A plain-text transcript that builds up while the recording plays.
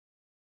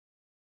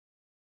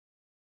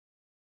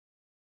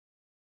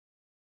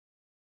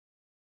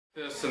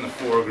This in the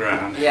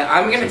foreground. Yeah,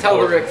 I'm going to tell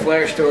the Ric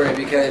Flair story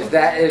because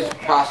that is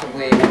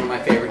possibly one of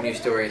my favorite news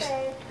stories.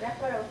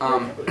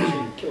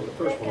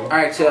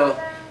 Alright, so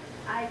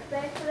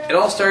it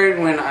all started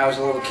when I was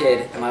a little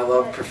kid and I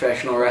loved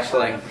professional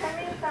wrestling.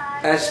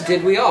 As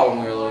did we all when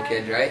we were little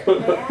kids, right?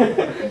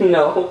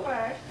 No.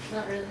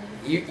 Not really.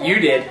 You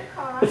did.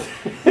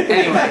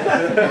 Anyway,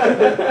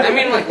 I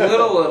mean like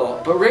little.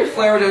 But Ric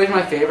Flair was always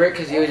my favorite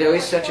because he was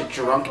always such a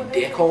drunk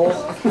dickhole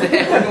to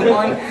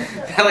everyone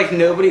that like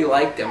nobody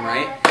liked him,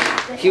 right?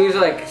 He was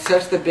like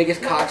such the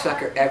biggest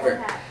cocksucker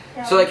ever.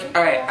 So like,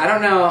 alright, I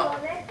don't know,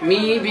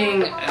 me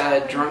being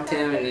a drunk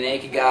Tim and a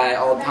naked guy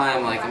all the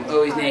time, like I'm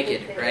always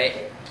naked,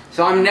 right?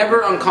 So I'm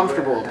never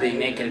uncomfortable being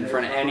naked in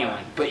front of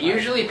anyone. But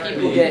usually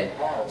people get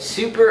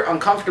super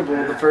uncomfortable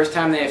the first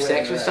time they have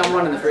sex with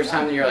someone and the first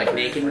time that you're like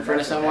naked in front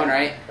of someone,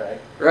 right?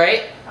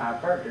 Right?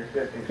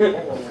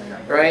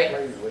 Right?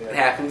 It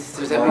happens.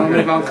 There's that moment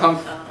of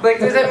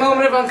there's that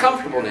moment of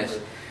uncomfortableness.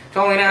 It's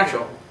only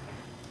natural.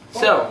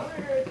 So,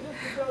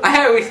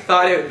 I always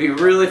thought it would be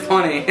really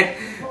funny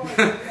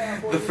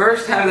the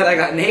first time that I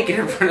got naked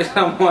in front of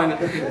someone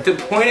to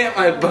point at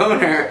my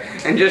boner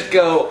and just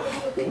go,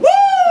 woo!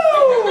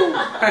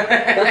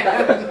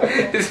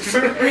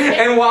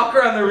 and walk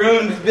around the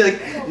room and just be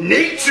like,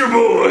 nature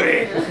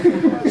boy!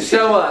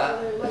 So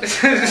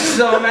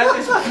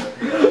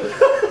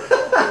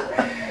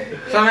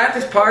I'm at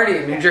this party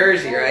in New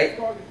Jersey, right?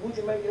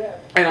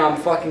 And I'm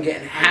fucking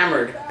getting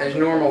hammered, as I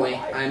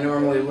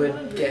normally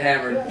would get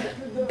hammered.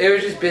 It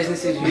was just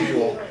business as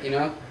usual, you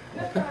know?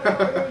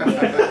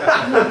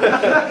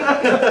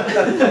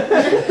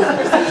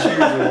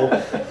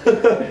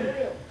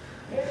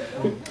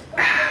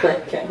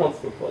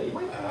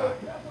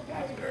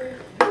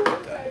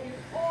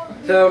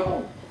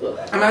 So,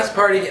 I'm at this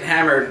party getting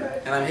hammered,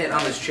 and I'm hitting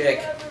on this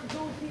chick,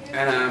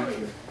 and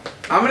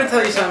I'm going to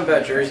tell you something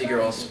about Jersey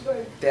girls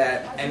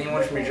that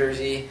anyone from New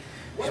Jersey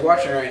who's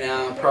watching right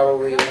now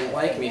probably won't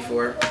like me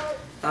for.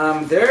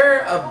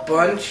 They're a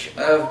bunch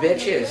of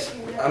bitches.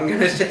 I'm going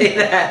to say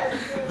that.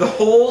 The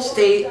whole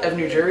state of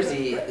New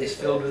Jersey is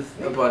filled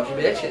with a bunch of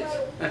bitches.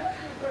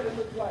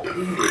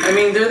 I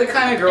mean, they're the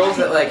kind of girls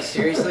that, like,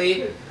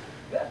 seriously,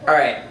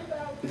 alright,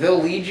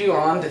 they'll lead you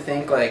on to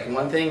think, like,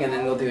 one thing and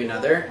then they'll do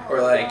another,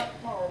 or, like,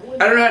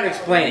 I don't know how to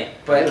explain it,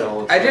 but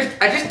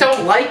I just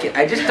don't like it.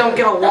 I just don't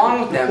get along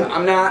with them.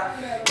 I'm not,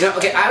 you know,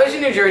 okay, I was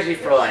in New Jersey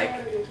for, like,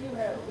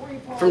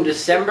 from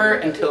December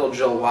until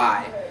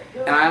July,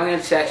 and I only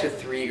had sex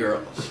with 3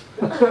 girls.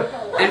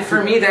 And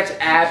for me, that's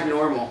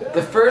abnormal.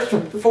 The first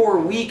 4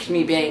 weeks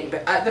me being,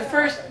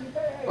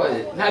 what was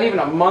it, not even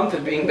a month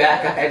of being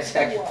back, I had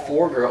sex with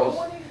 4 girls.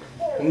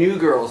 New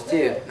girls,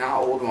 too,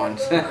 not old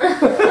ones. not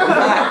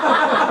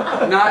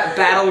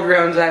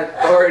battlegrounds I've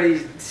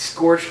already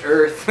scorched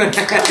earth and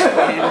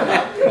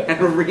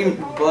reamed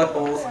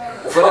buttholes.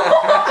 But,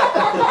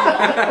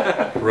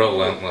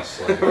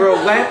 relentlessly.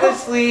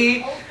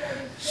 Relentlessly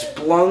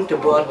splunked a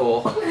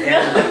butthole.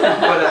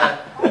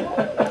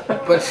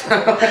 But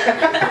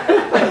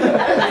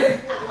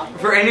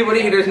for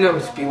anybody who doesn't know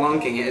what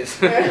spelunking is,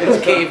 it's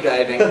cave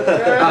diving.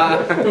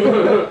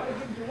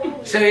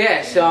 So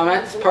yeah, so I'm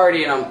at this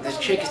party and this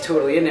chick is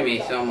totally into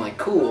me, so I'm like,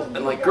 cool.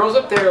 And like girls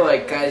up there are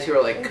like guys who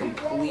are like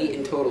complete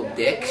and total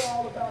dicks,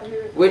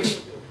 which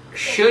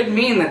should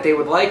mean that they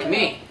would like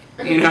me,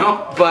 you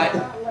know? But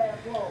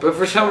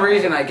for some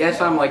reason, I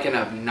guess I'm like an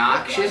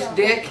obnoxious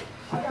dick,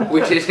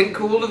 which isn't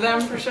cool to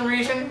them for some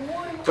reason.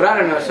 But I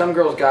don't know, some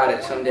girls got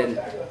it, some didn't.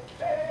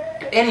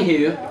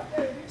 Anywho,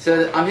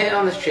 so I'm hitting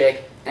on this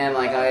chick, and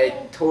like I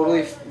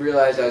totally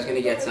realized I was gonna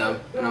get some,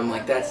 and I'm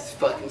like, that's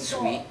fucking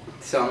sweet.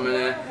 So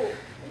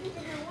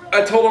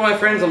I told all my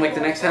friends, I'm like,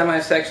 the next time I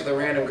have sex with a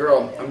random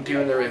girl, I'm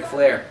doing the Ric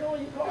Flair.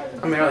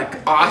 And they're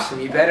like,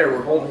 awesome, you better,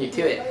 we're holding you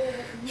to it.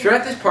 So we're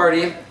at this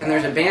party, and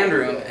there's a band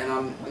room, and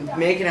I'm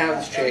making out with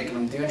this chick, and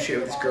I'm doing shit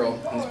with this girl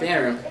in this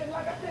band room.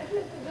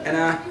 And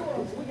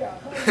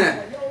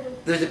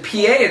there's a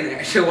PA in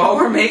there, so while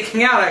we're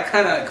making out, I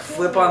kind of like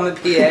flip on the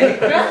PA.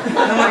 And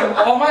I'm like,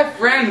 all my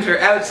friends are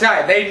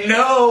outside. They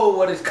know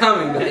what is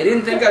coming, but they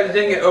didn't think I was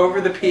doing it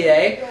over the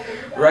PA,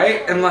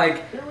 right? And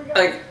like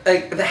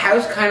the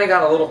house kind of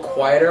got a little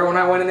quieter when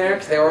I went in there,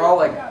 because they were all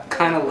like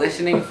kind of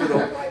listening for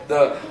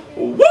the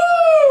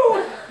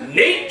woo,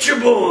 nature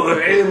boy,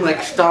 and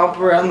like stomp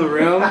around the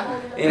room,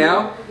 you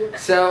know?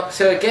 So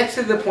it gets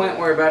to the point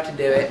where we're about to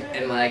do it,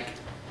 and like,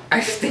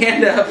 I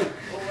stand up,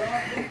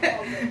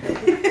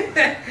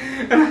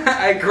 and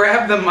I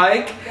grab the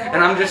mic,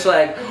 and I'm just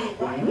like,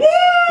 woo!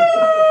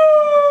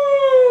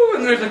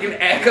 And there's like an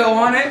echo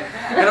on it,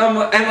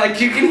 and like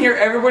you can hear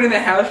everybody in the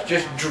house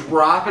just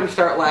drop and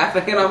start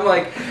laughing, and I'm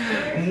like,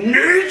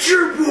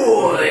 nature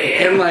boy!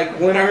 And like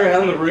went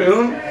around the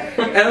room,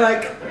 and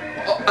like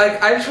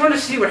I just wanted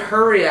to see what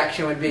her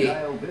reaction would be.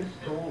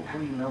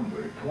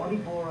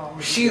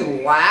 She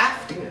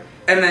laughed,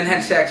 and then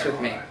had sex with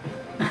me.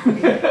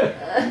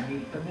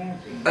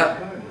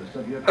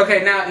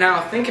 Okay,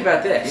 now think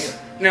about this.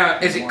 Now,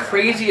 is it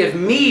crazy of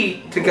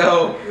me to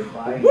go,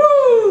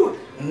 woo,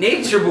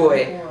 nature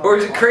boy, or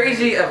is it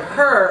crazy of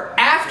her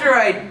after after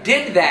I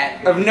did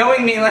that, of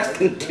knowing me less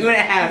than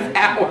 2.5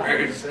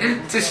 hours,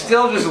 to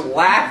still just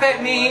laugh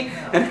at me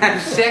and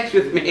have sex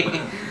with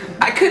me,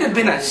 I could have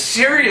been a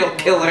serial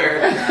killer.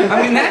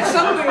 I mean, that's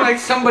something like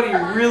somebody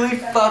really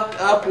fucked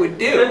up would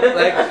do.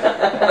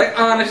 Like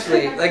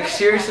honestly, like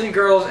seriously,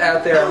 girls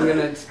out there,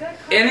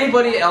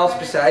 anybody else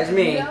besides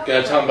me.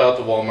 Gotta tell him about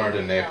the Walmart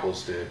in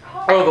Naples, dude.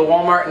 Oh, the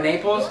Walmart in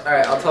Naples?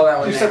 Alright, I'll tell that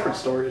one. Two now. separate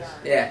stories.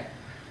 Yeah.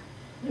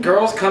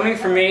 Girls coming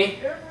for me,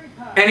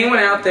 anyone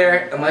out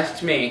there, unless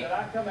it's me,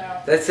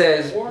 that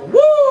says,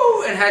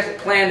 woo, and has it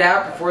planned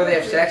out before they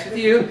have sex with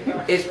you,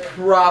 is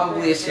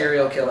probably a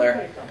serial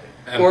killer.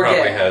 And Or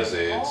probably gay. has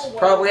AIDS.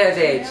 Probably has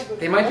AIDS.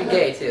 They might be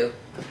gay, too.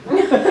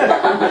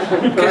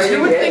 Because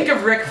who would think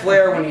of Ric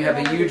Flair when you have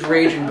a huge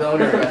raging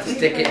boner about to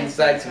stick it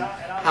inside some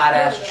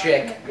hot-ass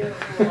chick?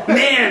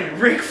 Man,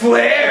 Ric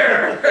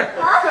Flair!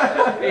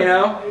 You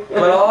know?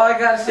 But all I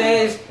gotta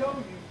say is,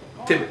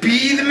 to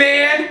be the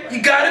man,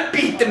 you gotta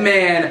beat the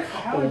man.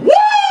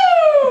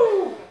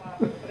 Woo!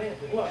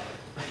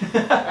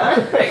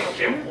 Thanks,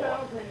 Jim.